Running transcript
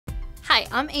Hi,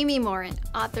 I'm Amy Morin,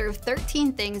 author of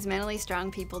 13 Things Mentally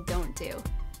Strong People Don't Do.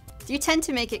 Do you tend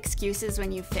to make excuses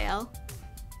when you fail?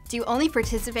 Do you only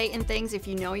participate in things if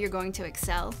you know you're going to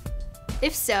excel?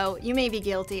 If so, you may be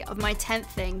guilty of my 10th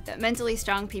thing that mentally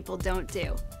strong people don't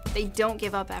do. They don't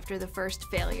give up after the first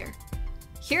failure.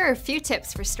 Here are a few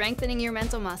tips for strengthening your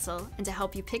mental muscle and to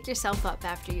help you pick yourself up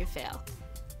after you fail.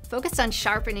 Focus on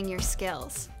sharpening your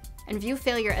skills and view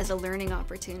failure as a learning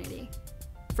opportunity.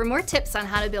 For more tips on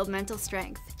how to build mental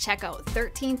strength, check out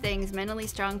 13 Things Mentally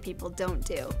Strong People Don't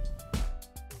Do.